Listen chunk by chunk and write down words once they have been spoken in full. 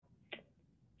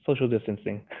social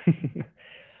distancing.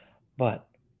 But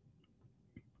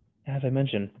as I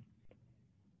mentioned,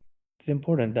 it's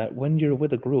important that when you're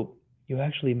with a group, you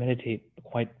actually meditate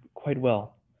quite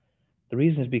well. The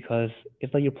reason is because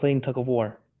it's like you're playing tug of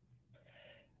war.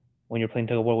 When you're playing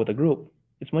tug of war with a group,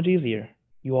 it's much easier.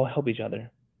 You all help each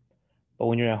other. But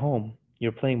when you're at home,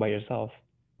 you're playing by yourself.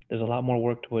 There's a lot more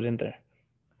work to put in there.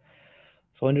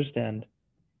 So understand,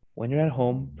 when you're at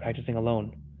home practicing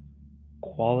alone,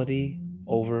 quality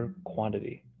over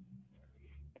quantity.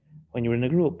 When you're in a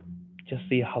group, just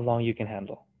see how long you can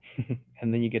handle.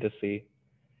 And then you get to see,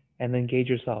 and then gauge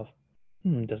yourself.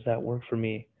 Does that work for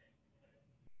me?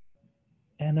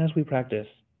 And as we practice,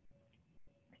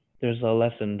 there's a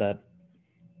lesson that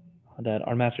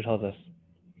our master tells us.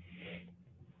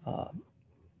 Uh,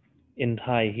 in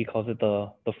Thai, he calls it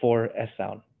the four S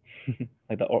sound,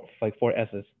 like four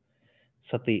S's: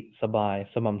 sati, sabai,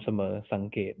 samam sama,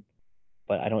 sanket.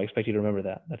 But I don't expect you to remember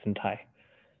that. That's in Thai.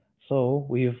 So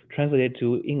we've translated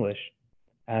to English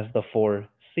as the four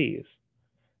C's,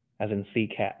 as in sea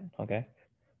cat. Okay.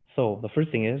 So the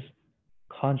first thing is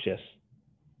conscious.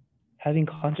 Having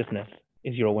consciousness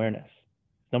is your awareness.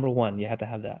 Number one, you have to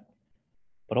have that.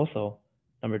 But also,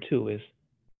 number two is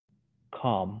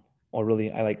calm, or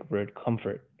really, I like the word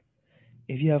comfort.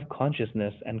 If you have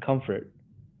consciousness and comfort,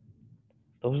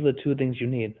 those are the two things you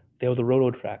need. They are the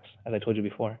roto tracks, as I told you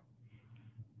before.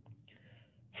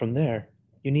 From there,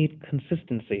 you need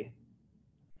consistency.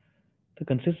 The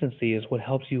consistency is what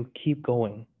helps you keep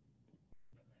going.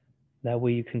 That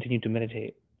way, you continue to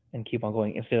meditate and keep on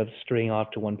going instead of straying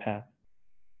off to one path.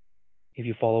 If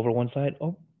you fall over one side,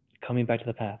 coming back to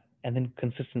the path, and then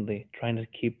consistently trying to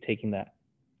keep taking that,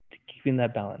 keeping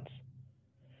that balance.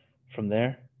 From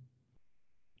there,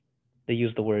 they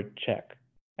use the word check,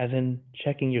 as in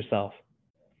checking yourself.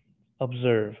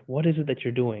 Observe, what is it that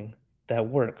you're doing that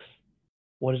works?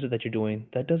 What is it that you're doing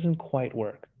that doesn't quite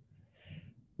work?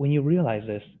 When you realize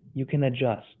this, you can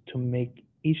adjust to make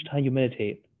each time you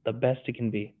meditate the best it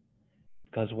can be.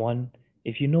 Because one,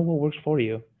 if you know what works for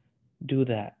you, do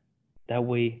that. That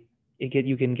way,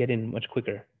 you can get in much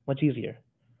quicker, much easier.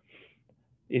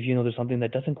 If you know there's something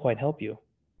that doesn't quite help you,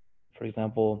 for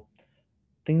example,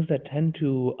 things that tend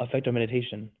to affect our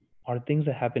meditation are things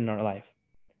that happen in our life,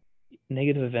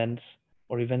 negative events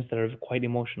or events that are quite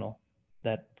emotional,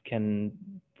 that can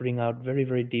bring out very,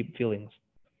 very deep feelings.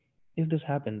 If this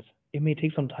happens, it may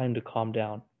take some time to calm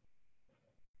down.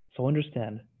 So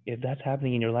understand, if that's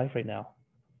happening in your life right now,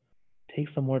 take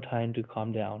some more time to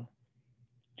calm down.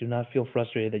 Do not feel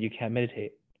frustrated that you can't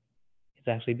meditate. It's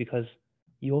actually because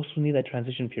you also need that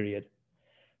transition period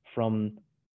from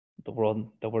the world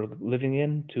that we're living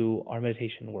in to our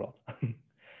meditation world.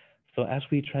 So as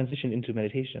we transition into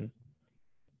meditation,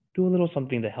 do a little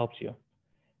something that helps you.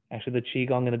 Actually, the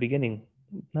qigong in the beginning,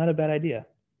 not a bad idea.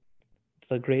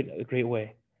 It's a great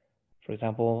way. For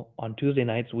example, on Tuesday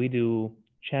nights we do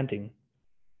chanting.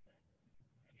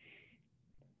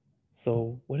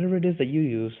 So whatever it is that you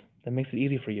use that makes it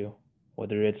easy for you,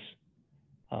 whether it's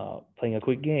playing a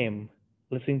quick game,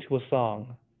 listening to a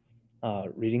song,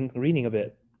 reading a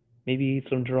bit, maybe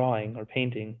some drawing or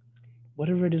painting,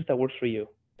 whatever it is that works for you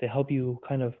to help you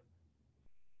kind of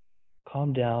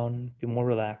calm down, be more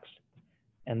relaxed,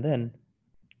 and then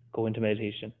go into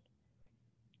meditation.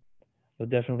 You'll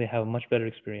definitely have a much better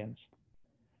experience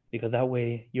because that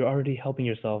way you're already helping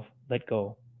yourself let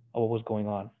go of what was going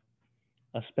on,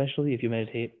 especially if you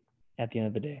meditate at the end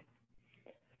of the day,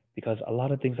 because a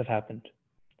lot of things have happened.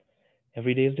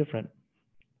 Every day is different,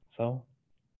 so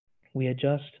we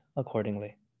adjust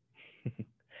accordingly.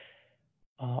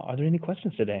 Are there any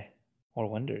questions today or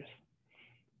wonders?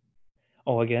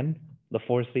 Oh, again, the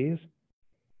four C's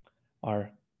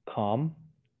are calm,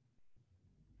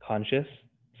 conscious.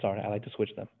 Sorry, I like to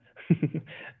switch them.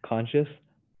 Conscious,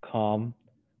 calm,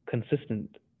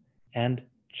 consistent, and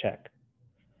check.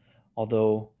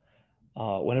 Although,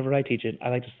 whenever I teach it, I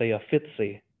like to say a fifth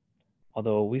C.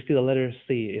 Although we see the letter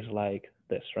C is like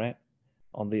this, right?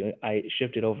 I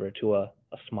shift it over to a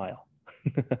smile.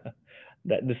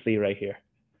 That the C right here.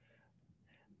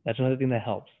 That's another thing that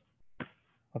helps.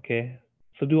 Okay,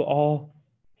 so do all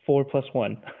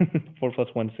 4+1,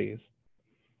 4+1 C's.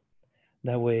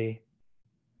 That way,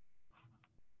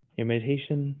 your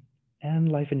meditation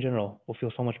and life in general will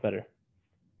feel so much better.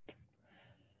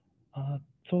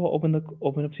 So I'll open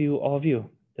up to you, all of you.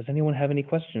 Does anyone have any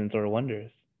questions or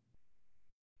wonders?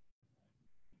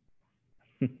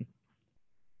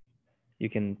 You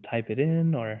can type it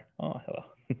in, or hello.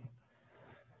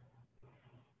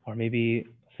 Or maybe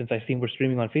since I see we're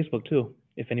streaming on Facebook too,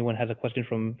 if anyone has a question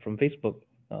from Facebook,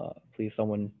 please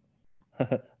someone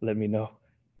let me know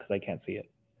because I can't see it.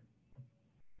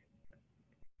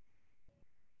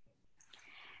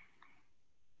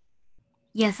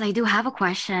 Yes, I do have a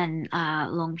question,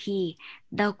 Long P.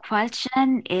 The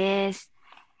question is,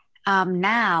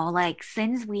 now, like,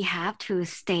 since we have to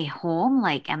stay home,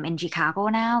 like, I'm in Chicago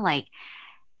now, like,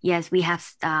 yes, we have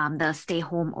the stay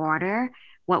home order.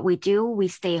 What we do, we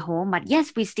stay home, but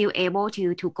yes, we still able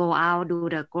to go out, do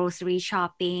the grocery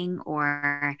shopping,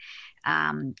 or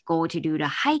go to do the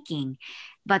hiking.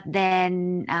 But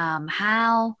then,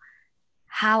 how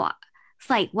it's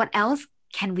like, what else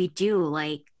can we do?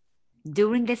 Like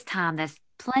during this time, there's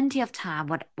plenty of time.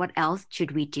 What else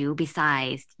should we do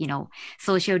besides,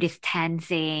 social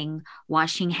distancing,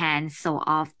 washing hands so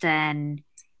often?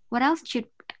 What else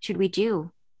should we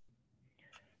do?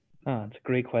 It's a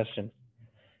great question.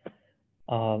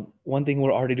 One thing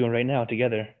we're already doing right now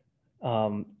together,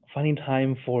 finding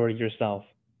time for yourself.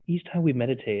 Each time we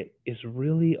meditate is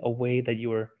really a way that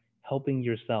you are helping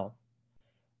yourself.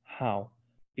 How?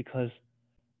 Because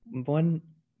one,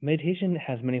 meditation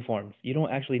has many forms. You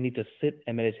don't actually need to sit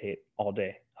and meditate all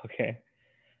day. Okay.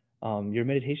 Your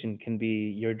meditation can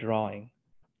be your drawing,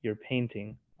 your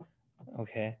painting,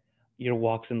 okay, your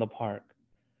walks in the park,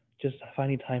 just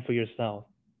finding time for yourself.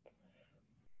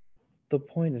 The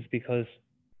point is because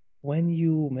when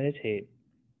you meditate,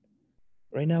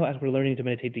 right now, as we're learning to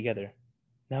meditate together,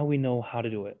 now we know how to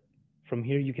do it. From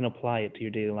here, you can apply it to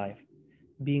your daily life,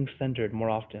 being centered more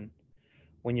often.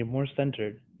 When you're more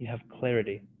centered, you have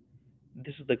clarity.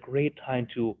 This is the great time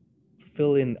to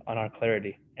fill in on our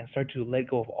clarity and start to let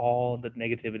go of all the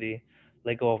negativity,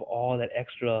 let go of all that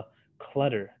extra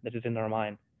clutter that is in our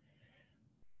mind,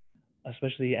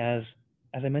 especially as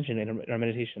I mentioned in our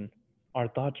meditation, our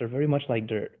thoughts are very much like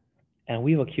dirt, and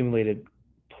we've accumulated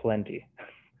plenty.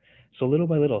 So little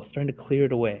by little, starting to clear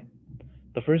it away.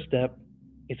 The first step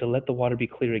is to let the water be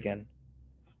clear again.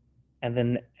 And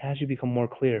then as you become more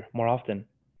clear more often,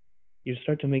 you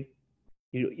start to make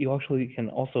you actually can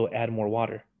also add more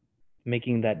water,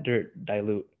 making that dirt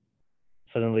dilute.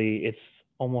 Suddenly it's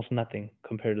almost nothing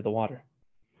compared to the water.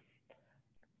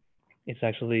 It's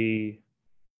actually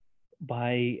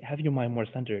by having your mind more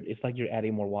centered, it's like you're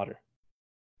adding more water.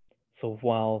 So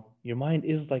while your mind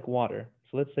is like water,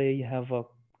 so let's say you have a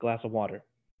glass of water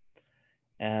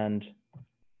and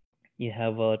you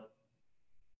have a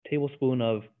tablespoon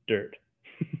of dirt.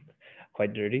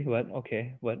 Quite dirty, but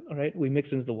okay. But all right, we mix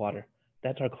into the water.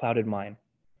 That's our clouded mind.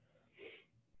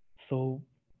 So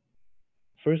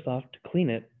first off, to clean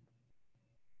it,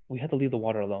 we have to leave the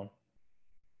water alone.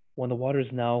 When the water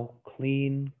is now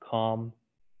clean, calm,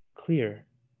 clear,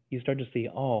 you start to see,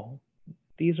 oh,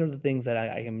 these are the things that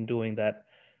I am doing that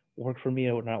work for me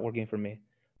or not working for me.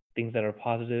 Things that are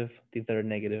positive, things that are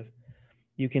negative.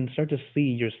 You can start to see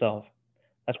yourself.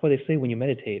 That's why they say when you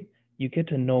meditate, you get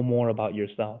to know more about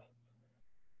yourself.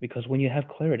 Because when you have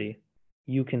clarity,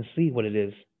 you can see what it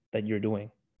is that you're doing.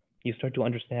 You start to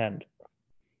understand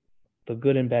the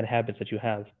good and bad habits that you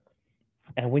have.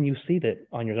 And when you see that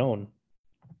on your own,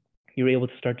 you're able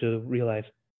to start to realize,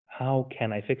 how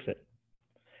can I fix it?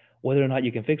 Whether or not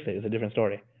you can fix it is a different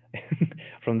story.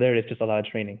 From there, it's just a lot of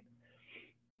training.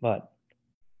 But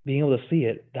being able to see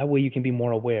it, that way you can be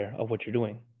more aware of what you're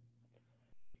doing.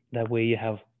 That way you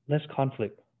have less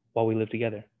conflict while we live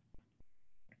together.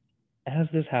 As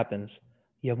this happens,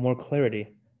 you have more clarity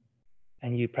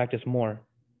and you practice more.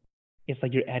 It's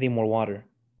like you're adding more water.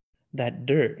 That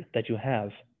dirt that you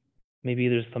have, maybe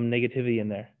there's some negativity in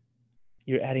there.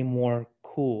 You're adding more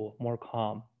cool, more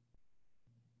calm.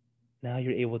 Now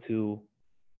you're able to,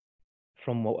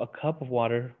 from a cup of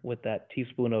water with that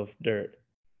teaspoon of dirt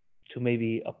to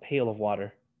maybe a pail of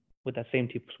water with that same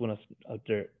teaspoon of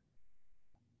dirt,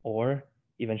 or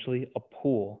eventually a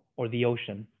pool or the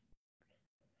ocean.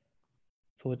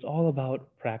 So it's all about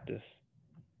practice.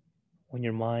 When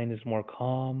your mind is more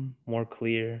calm, more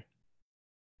clear,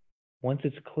 once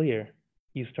it's clear,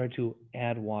 you start to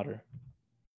add water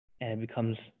and it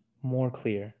becomes more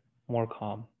clear, more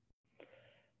calm.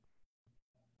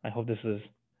 I hope this is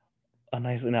a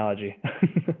nice analogy,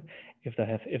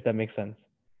 if that makes sense.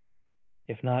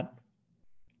 If not,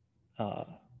 uh,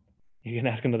 you can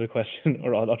ask another question,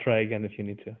 or I'll try again if you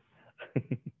need to.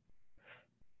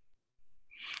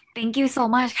 Thank you so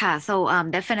much,ค่ะ. So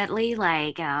definitely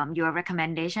like your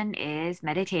recommendation is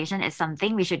meditation is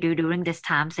something we should do during this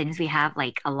time since we have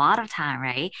like a lot of time,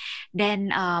 right? Then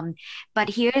but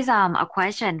here's a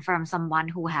question from someone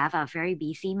who have a very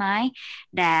busy mind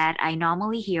that I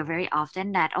normally hear very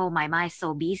often that oh my mind is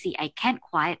so busy, I can't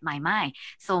quiet my mind.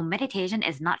 So meditation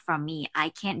is not for me. I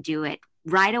can't do it.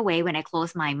 Right away when I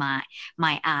close my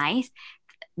eyes,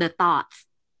 the thoughts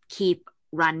keep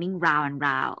running round and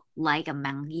round like a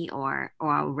monkey or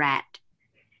a rat.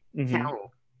 Hmm.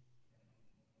 So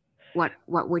what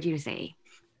would you say?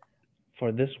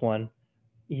 for this one,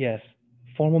 yes,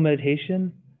 formal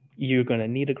meditation, you're going to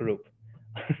need a group.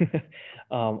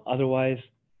 Otherwise,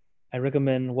 I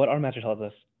recommend what our master tells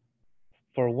us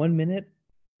for 1 minute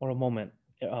or a moment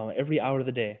every hour of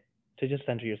the day to just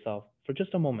center yourself for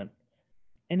just a moment.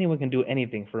 Anyone can do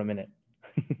anything for a minute.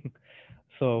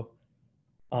 So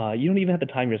you don't even have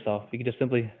to time yourself. You can just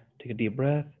simply take a deep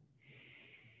breath,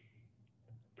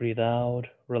 breathe out,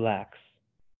 relax.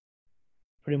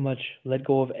 Pretty much let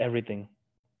go of everything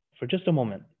for just a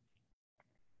moment.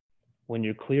 When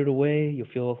you're cleared away, you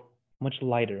feel much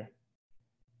lighter.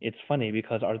 It's funny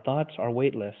because our thoughts are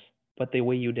weightless, but they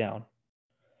weigh you down.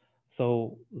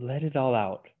 So let it all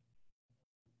out.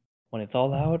 When it's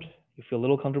all out, you feel a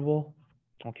little comfortable.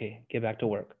 Okay, get back to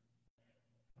work.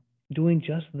 Doing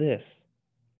just this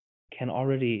can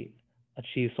already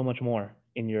achieve so much more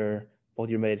in both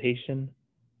your meditation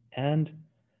and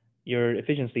your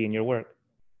efficiency in your work.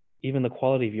 Even the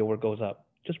quality of your work goes up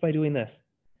just by doing this.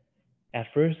 At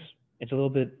first, it's a little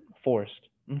bit forced.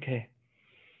 Okay,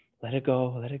 let it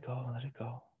go, let it go, let it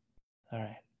go. All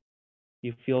right.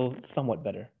 You feel somewhat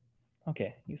better.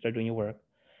 Okay, you start doing your work.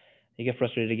 You get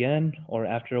frustrated again, or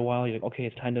after a while, you're like, okay,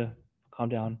 it's time to calm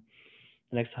down.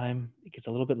 The next time, it gets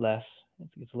a little bit less.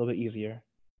 It gets a little bit easier.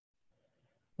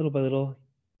 Little by little,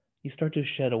 you start to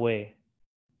shed away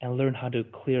and learn how to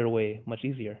clear away much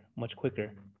easier, much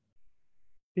quicker.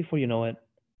 Before you know it,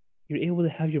 you're able to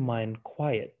have your mind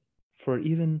quiet for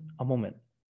even a moment.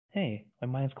 Hey, my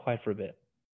mind's quiet for a bit.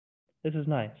 This is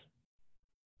nice.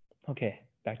 Okay,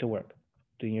 back to work,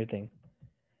 doing your thing.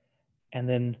 And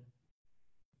then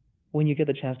when you get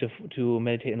the chance to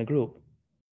meditate in a group,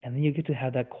 and then you get to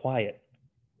have that quiet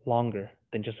longer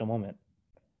than just a moment.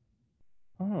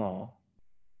 Oh,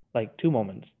 like 2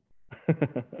 moments.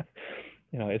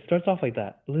 It starts off like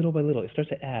that, little by little. It starts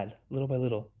to add, little by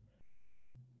little.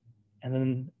 And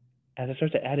then as it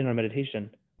starts to add in our meditation,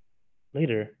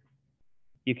 later,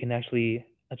 you can actually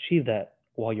achieve that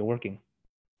while you're working.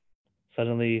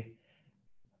 Suddenly,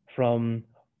 from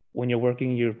when you're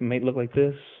working, you may look like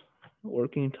this,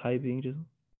 working, typing, just,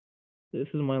 this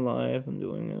is my life, I'm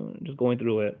doing it, just going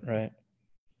through it, right?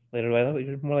 Later,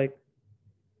 you're more like,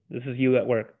 this is you at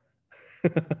work.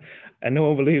 And no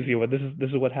one believes you, but this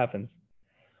is what happens.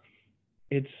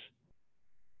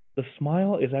 The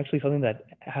smile is actually something that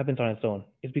happens on its own.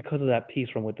 It's because of that peace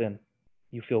from within.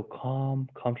 You feel calm,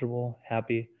 comfortable,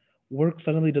 happy. Work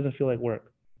suddenly doesn't feel like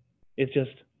work. It's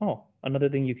just, another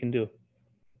thing you can do.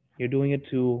 You're doing it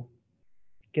to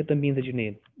get the means that you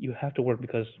need. You have to work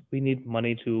because we need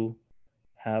money to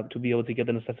be able to get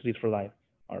the necessities for life.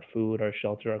 Our food, our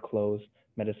shelter, our clothes,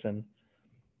 medicine.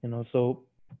 So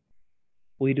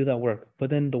we do that work. But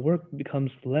then the work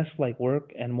becomes less like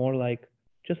work and more like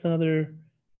just another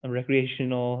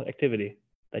recreational activity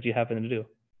that you happen to do.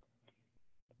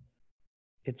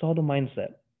 It's all the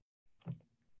mindset.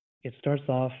 It starts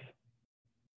off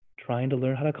trying to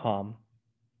learn how to calm.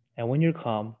 And when you're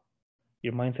calm,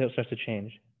 your mindset starts to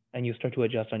change and you start to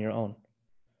adjust on your own.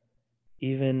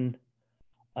 Even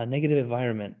a negative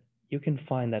environment, you can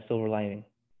find that silver lining.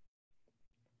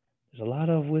 There's a lot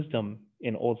of wisdom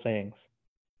in old sayings,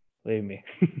 believe me.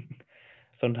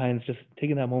 Sometimes just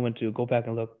taking that moment to go back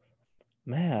and look,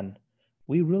 man,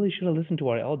 we really should have listened to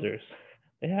our elders.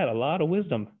 They had a lot of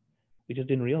wisdom. We just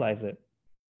didn't realize it.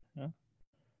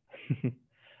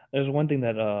 There's one thing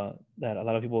that a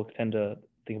lot of people tend to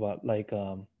think about, like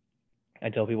I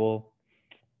tell people,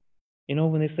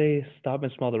 when they say stop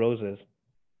and smell the roses,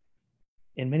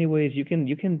 in many ways you can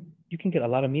get a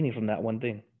lot of meaning from that one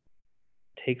thing.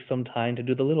 Take some time to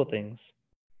do the little things.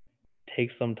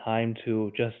 Take some time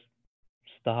to just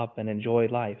stop and enjoy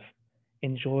life.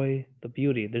 Enjoy the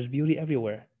beauty. There's beauty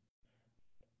everywhere.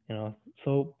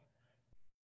 So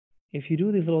if you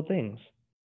do these little things,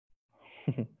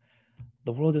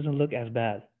 the world doesn't look as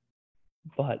bad.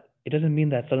 But it doesn't mean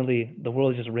that suddenly the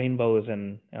world is just rainbows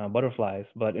and butterflies,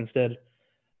 but instead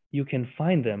you can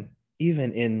find them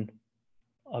even in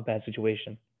a bad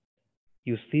situation.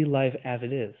 You see life as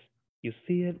it is. You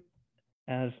see it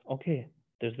as, okay,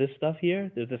 there's this stuff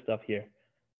here, there's this stuff here.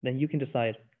 Then you can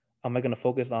decide, am I going to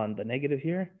focus on the negative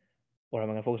here, or am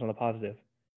I going to focus on the positive?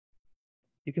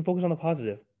 You can focus on the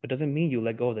positive, but it doesn't mean you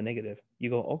let go of the negative. You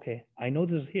go, okay, I know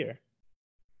this is here.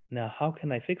 Now, how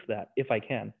can I fix that if I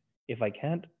can? If I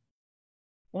can't,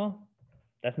 well,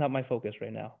 that's not my focus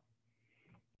right now.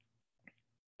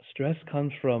 Stress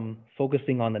comes from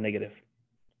focusing on the negative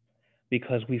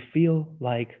because we feel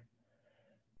like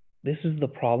this is the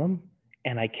problem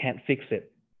and I can't fix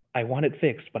it. I want it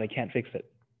fixed, but I can't fix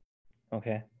it.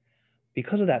 Okay?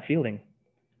 Because of that feeling,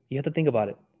 you have to think about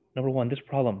it. Number one, this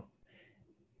problem,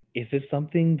 Is it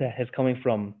something that is coming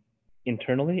from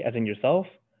internally, as in yourself,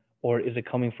 or is it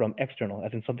coming from external,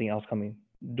 as in something else coming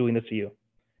doing this to you?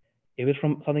 If it's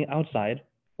from something outside,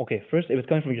 okay, first, if it's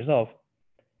coming from yourself,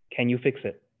 can you fix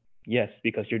it? Yes,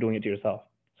 because you're doing it to yourself.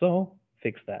 So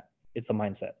fix that. It's a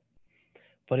mindset.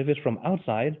 But if it's from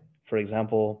outside, for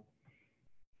example,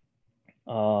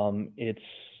 it's,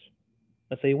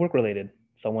 let's say, work related.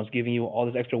 Someone's giving you all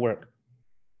this extra work.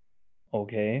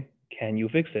 Okay, can you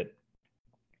fix it?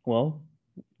 Well,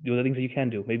 do the things that you can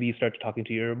do. Maybe you start talking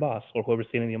to your boss or whoever's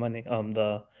stealing the money,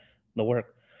 the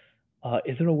work.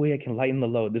 Is there a way I can lighten the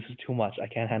load? This is too much. I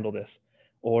can't handle this.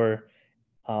 Or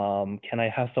can I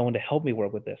have someone to help me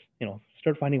work with this?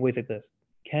 Start finding ways like this.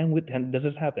 Does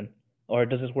this happen? Or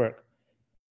does this work?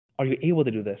 Are you able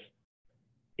to do this?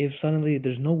 If suddenly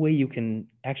there's no way you can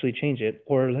actually change it,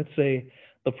 or let's say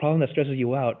the problem that stresses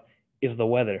you out is the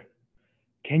weather.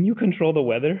 Can you control the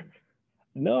weather?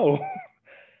 No.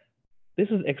 This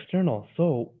is external,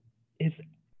 so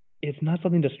it's not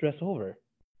something to stress over.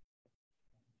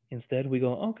 Instead, we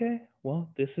go, okay, well,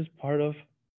 this is part of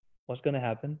what's going to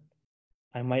happen.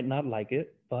 I might not like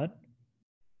it, but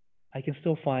I can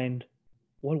still find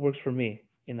what works for me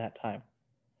in that time.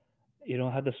 You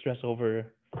don't have to stress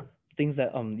over things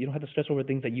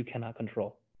that you cannot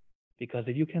control, because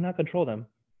if you cannot control them,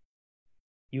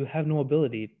 you have no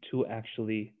ability to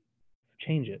actually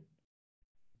change it.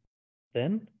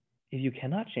 Then, if you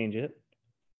cannot change it,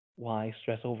 why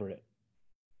stress over it?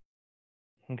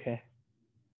 Okay.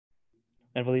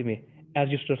 And believe me, as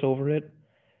you stress over it,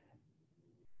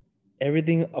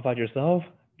 everything about yourself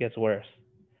gets worse.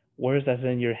 Worse as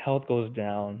in your health goes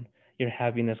down, your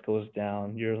happiness goes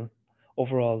down, your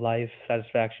overall life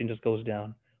satisfaction just goes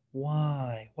down.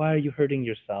 Why? Why are you hurting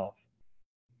yourself?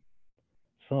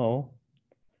 So,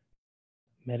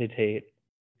 meditate.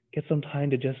 Get some time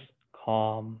to just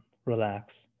calm,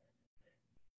 relax,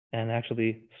 and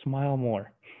actually smile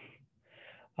more.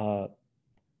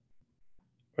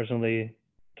 Personally,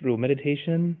 through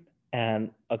meditation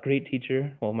and a great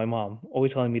teacher, well, my mom,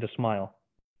 always telling me to smile.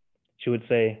 She would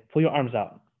say, pull your arms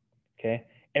out, okay?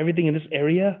 Everything in this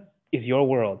area is your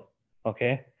world,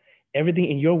 okay?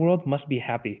 Everything in your world must be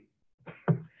happy.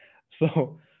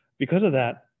 So because of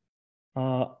that,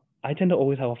 I tend to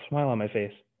always have a smile on my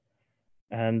face.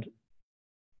 And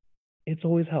it's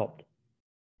always helped.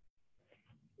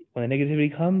 When the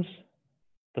negativity comes,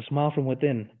 the smile from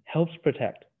within helps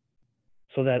protect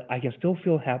so that I can still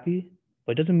feel happy,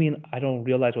 but it doesn't mean I don't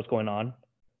realize what's going on,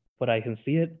 but I can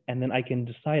see it and then I can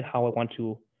decide how I want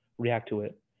to react to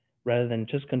it rather than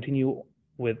just continue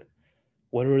with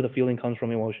whatever the feeling comes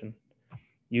from emotion.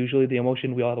 Usually the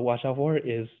emotion we all have to watch out for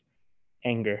is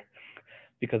anger,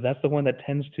 because that's the one that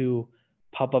tends to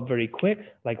pop up very quick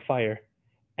like fire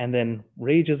and then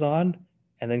rages on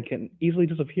and then can easily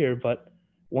disappear. But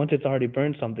once it's already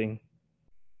burned something,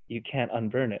 you can't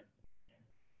unburn it.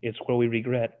 It's where we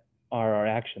regret our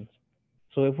actions.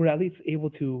 So if we're at least able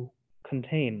to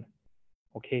contain,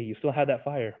 okay, you still have that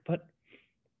fire, but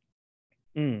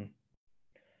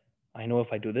I know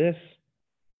if I do this,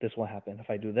 this will happen. If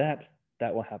I do that,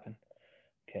 that will happen.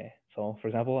 Okay, so for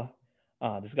example,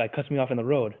 this guy cuts me off in the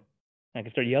road. I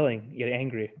can start yelling, get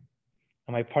angry.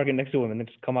 I might park it next to him and then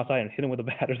just come outside and hit him with a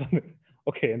bat or something.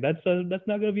 Okay, and that's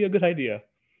not going to be a good idea.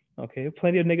 Okay,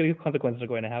 plenty of negative consequences are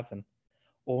going to happen.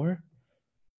 Or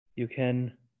you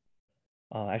can,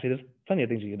 actually, there's plenty of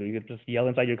things you can do. You can just yell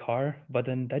inside your car, but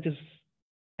then that just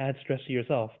adds stress to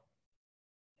yourself.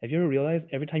 Have you ever realized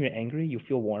every time you're angry, you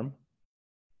feel warm?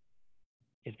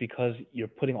 It's because you're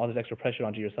putting all this extra pressure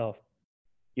onto yourself.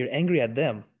 You're angry at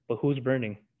them, but who's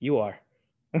burning? You are.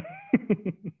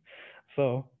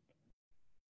 So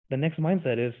the next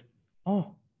mindset is,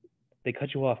 oh, they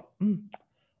cut you off.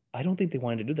 I don't think they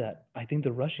wanted to do that. I think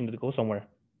they're rushing to go somewhere.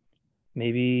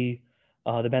 Maybe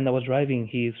the man that was driving,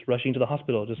 he's rushing to the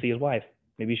hospital to see his wife.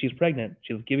 Maybe she's pregnant.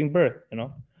 She's giving birth,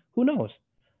 Who knows?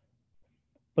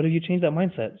 But if you change that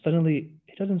mindset, suddenly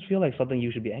it doesn't feel like something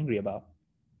you should be angry about.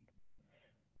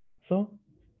 So,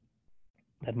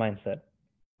 that mindset.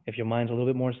 If your mind's a little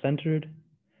bit more centered,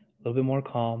 a little bit more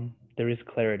calm, there is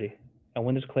clarity. And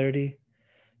when there's clarity,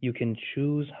 you can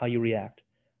choose how you react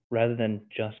rather than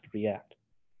just react.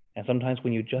 And sometimes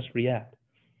when you just react,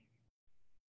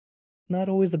 not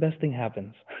always the best thing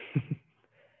happens.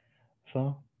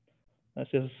 So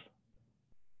that's just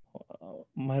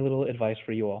my little advice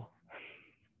for you all.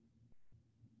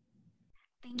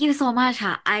 Thank you so much.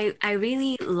 Huh? I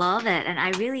really love it, and I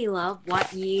really love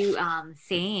what you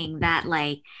saying that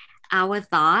like our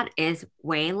thought is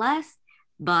weightless,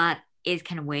 but it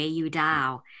can weigh you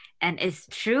down, and it's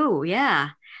true. Yeah,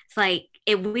 it's like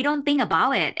if we don't think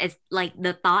about it, it's like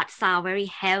the thoughts sound very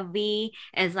heavy,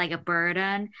 it's like a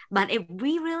burden. But if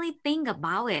we really think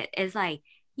about it, it's like,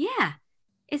 yeah,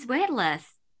 it's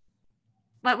weightless.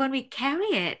 But when we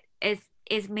carry it,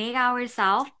 it's make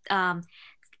ourselves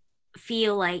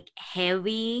feel like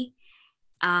heavy,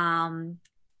 um,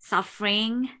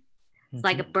 suffering,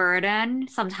 like Hmm. a burden.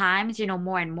 Sometimes,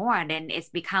 more and more, then it's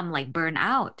become like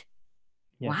burnout.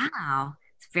 Yes. Wow,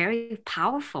 it's very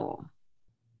powerful.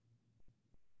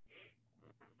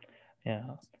 Yeah.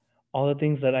 All the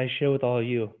things that I share with all of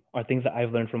you are things that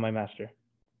I've learned from my master.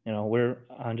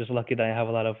 I'm just lucky that I have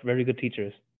a lot of very good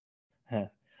teachers. Huh.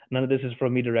 None of this is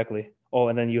from me directly. Oh,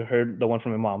 and then you heard the one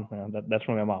from my mom. That's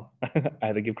from my mom. I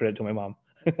had to give credit to my mom.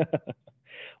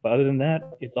 But other than that,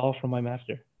 it's all from my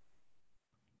master.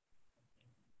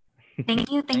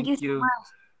 Thank you Thank so you. much.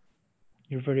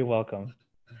 You're very welcome.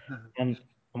 And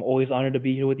I'm always honored to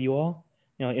be here with you all.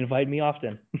 Invite me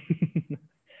often.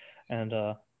 And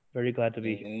very glad to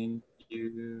be here. Thank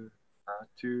you.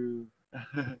 Too.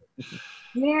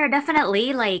 Yeah,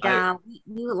 definitely. Like, I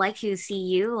we would like to see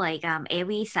you like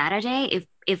every Saturday,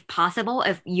 if possible,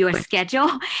 if your schedule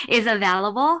is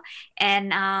available. And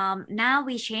now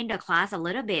we change the class a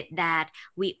little bit that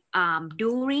we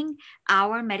during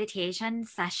our meditation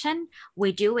session,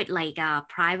 we do it like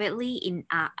privately in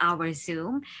our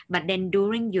Zoom, but then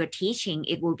during your teaching,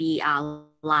 it will be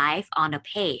live on the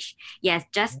page. Yes,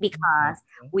 just because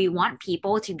Okay. we want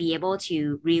people to be able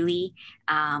to really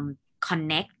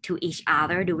connect to each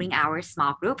other during our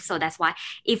small group. So that's why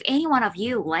if any one of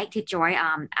you like to join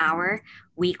our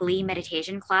weekly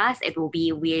meditation class, it will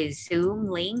be with Zoom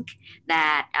link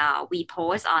that we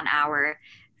post on our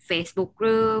Facebook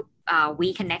group.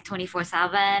 We connect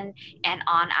 24/7 and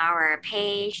on our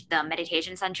page, the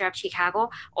Meditation Center of Chicago,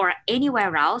 or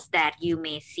anywhere else that you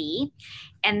may see.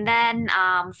 And then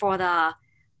for the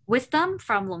wisdom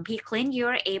from Luang Pi Clint,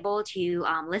 you're able to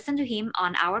listen to him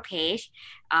on our page,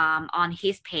 on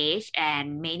his page,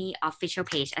 and many official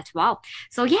page as well.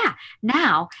 So yeah,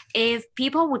 now if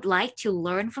people would like to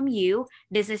learn from you,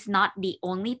 this is not the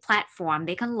only platform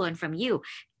they can learn from you.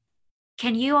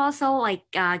 Can you also like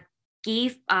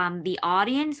give the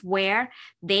audience where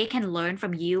they can learn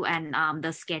from you and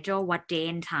the schedule, what day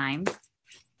and time?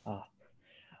 Ah,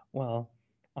 well,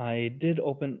 I did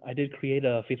create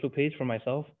a Facebook page for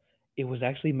myself. It was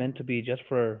actually meant to be just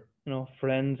for,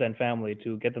 friends and family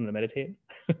to get them to meditate.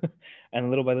 And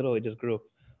little by little, it just grew.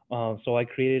 So I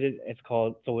created it.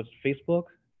 So it's Facebook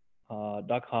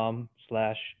 .com/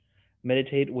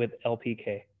 meditate with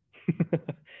LPK.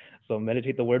 So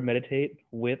meditate, the word meditate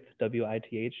with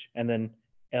WITH, and then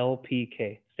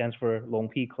LPK stands for Long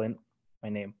P Clint, my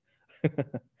name.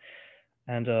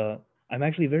 And I'm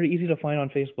actually very easy to find on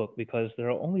Facebook because there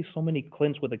are only so many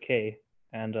Clints with a K,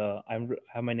 and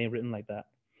have my name written like that.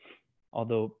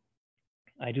 Although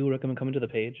I do recommend coming to the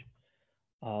page.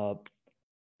 Uh,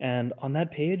 and on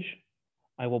that page,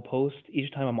 I will post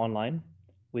each time I'm online,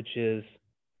 which is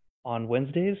on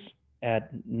Wednesdays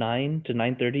at 9 to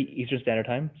 9:30 Eastern Standard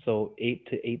Time, so 8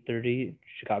 to 8:30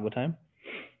 Chicago time.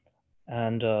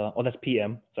 And that's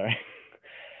PM, sorry.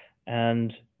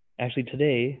 And actually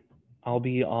today I'll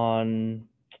be on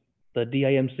the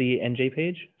DIMC NJ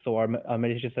page, so our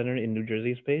meditation center in New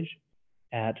Jersey's page,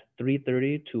 at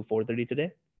 3:30 to 4:30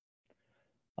 today,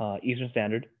 Eastern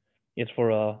Standard. It's for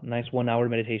a nice 1 hour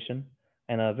meditation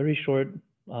and a very short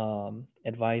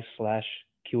advice slash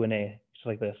Q&A, just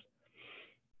like this.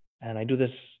 And I do this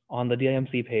on the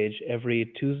DIMC page every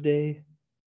Tuesday,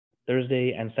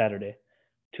 Thursday, and Saturday.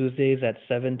 Tuesdays at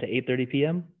 7 to 8:30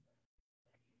 p.m.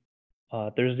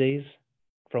 Thursdays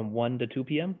from 1 to 2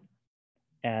 p.m.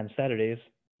 and Saturdays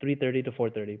 3:30 to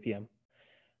 4:30 p.m.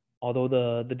 Although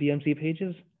the DMC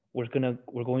pages, we're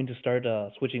going to start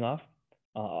switching off.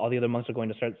 All the other monks are going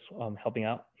to start helping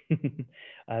out.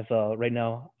 As right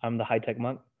now, I'm the high tech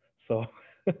monk, so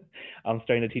I'm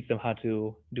starting to teach them how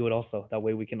to do it also. That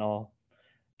way we can all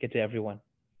get to everyone.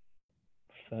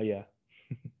 So yeah.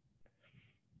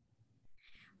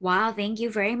 Wow, thank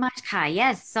you very much, Kai.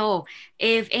 Yes, so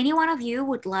if any one of you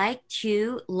would like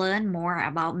to learn more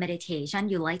about meditation,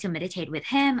 you like to meditate with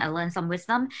him and learn some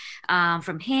wisdom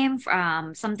from him,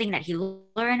 from something that he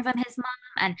learned from his mom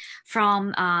and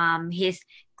from his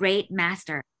great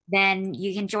master, then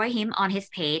you can join him on his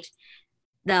page.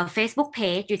 The Facebook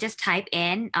page, you just type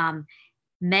in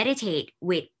meditate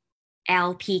with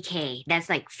LPK. That's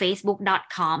like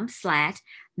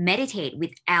facebook.com/meditate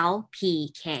with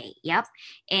LPK. Yep.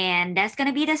 And that's going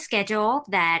to be the schedule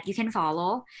that you can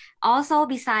follow. Also,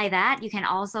 beside that, you can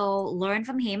also learn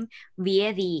from him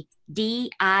via the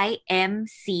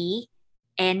DIMC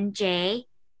NJ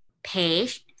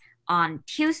page on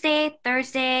Tuesday,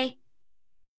 Thursday,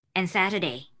 and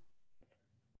Saturday.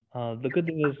 The good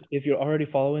thing is, if you're already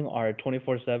following our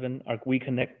 24/7, our We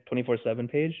Connect 24/7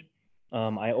 page,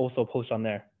 I also post on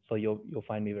there, so you'll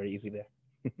find me very easy there.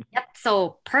 Yep.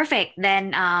 So perfect.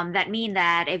 Then that means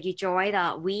that if you join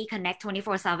the We Connect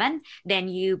 24/7, then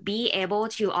you be able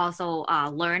to also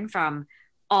learn from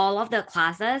all of the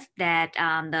classes that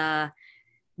the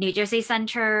New Jersey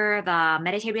Center, the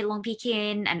Meditate with Long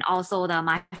Pekin, and also the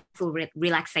Mindful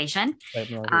Relaxation, Right,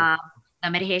 no, the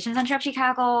Meditation Center of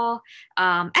Chicago.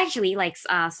 Actually, like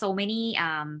so many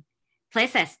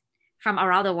places from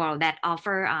around the world that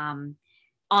offer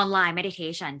online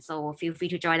meditation. So feel free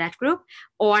to join that group.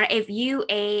 Or if you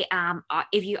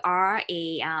are a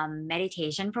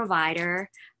meditation provider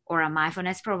or a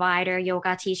mindfulness provider,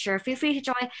 yoga teacher, feel free to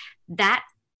join that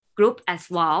group as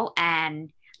well.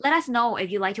 And let us know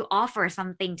if you'd like to offer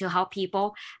something to help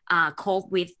people cope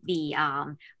with the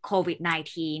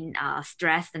COVID-19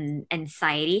 stress and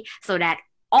anxiety, so that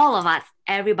all of us,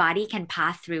 everybody, can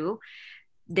pass through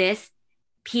this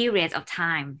period of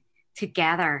time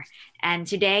together. And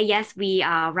today, yes, we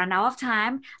run out of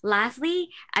time.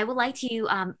 Lastly, I would like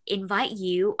to invite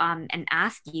you and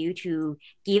ask you to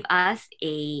give us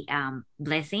a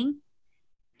blessing.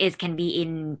 It can be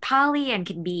in Pali and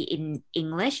can be in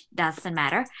English, doesn't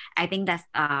matter. I think that's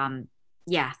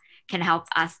yeah, can help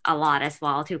us a lot as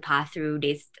well to pass through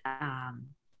this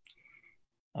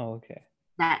Oh, okay.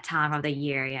 that time of the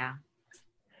year. Yeah.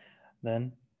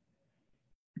 Then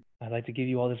I'd like to give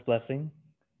you all this blessing.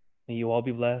 May you all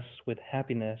be blessed with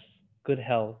happiness, good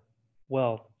health,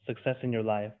 wealth, success in your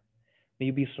life. May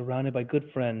you be surrounded by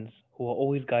good friends who will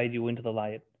always guide you into the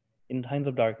light in times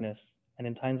of darkness and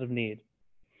in times of need.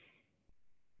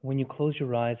 When you close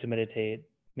your eyes to meditate,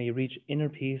 may you reach inner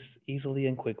peace easily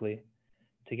and quickly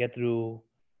to get through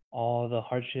all the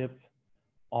hardship,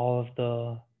 all of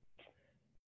the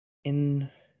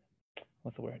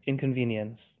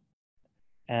inconvenience,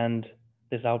 and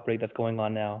this outbreak that's going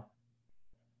on now.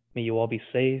 May you all be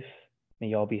safe, may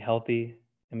you all be healthy,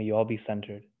 and may you all be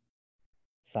centered.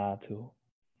 Sadhu.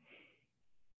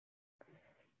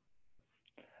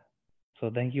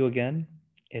 So thank you again.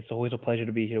 It's always a pleasure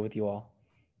to be here with you all.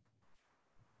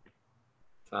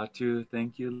 Satu,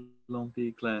 thank you, Long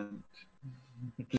Peak Land.